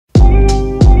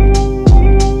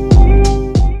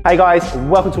Hey guys,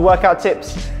 welcome to Workout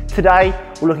Tips. Today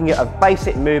we're looking at a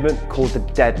basic movement called the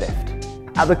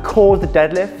deadlift. At the core of the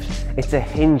deadlift, it's a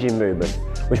hinging movement,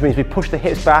 which means we push the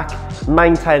hips back,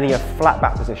 maintaining a flat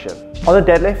back position. On the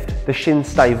deadlift, the shins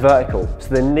stay vertical,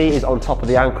 so the knee is on top of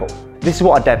the ankle. This is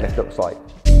what a deadlift looks like.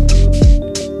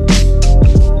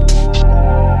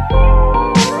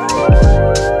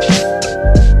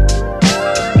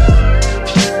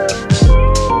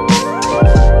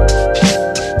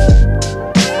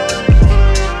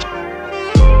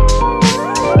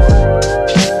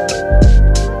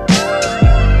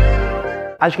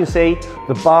 As you can see,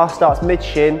 the bar starts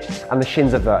mid-shin and the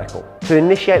shins are vertical. To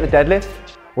initiate the deadlift,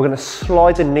 we're going to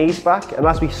slide the knees back, and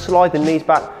as we slide the knees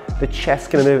back, the chest's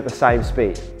going to move at the same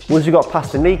speed. Once we've got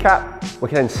past the kneecap, we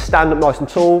can then stand up nice and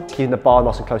tall, keeping the bar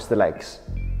nice and close to the legs.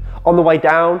 On the way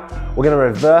down, we're going to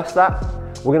reverse that.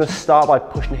 We're going to start by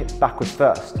pushing the hips backwards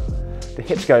first. The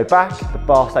hips go back, the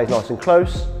bar stays nice and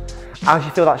close. As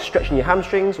you feel that stretch in your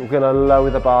hamstrings, we're going to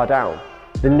lower the bar down.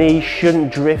 The knees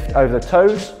shouldn't drift over the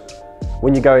toes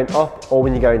when you're going up or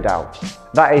when you're going down.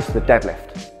 That is the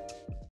deadlift.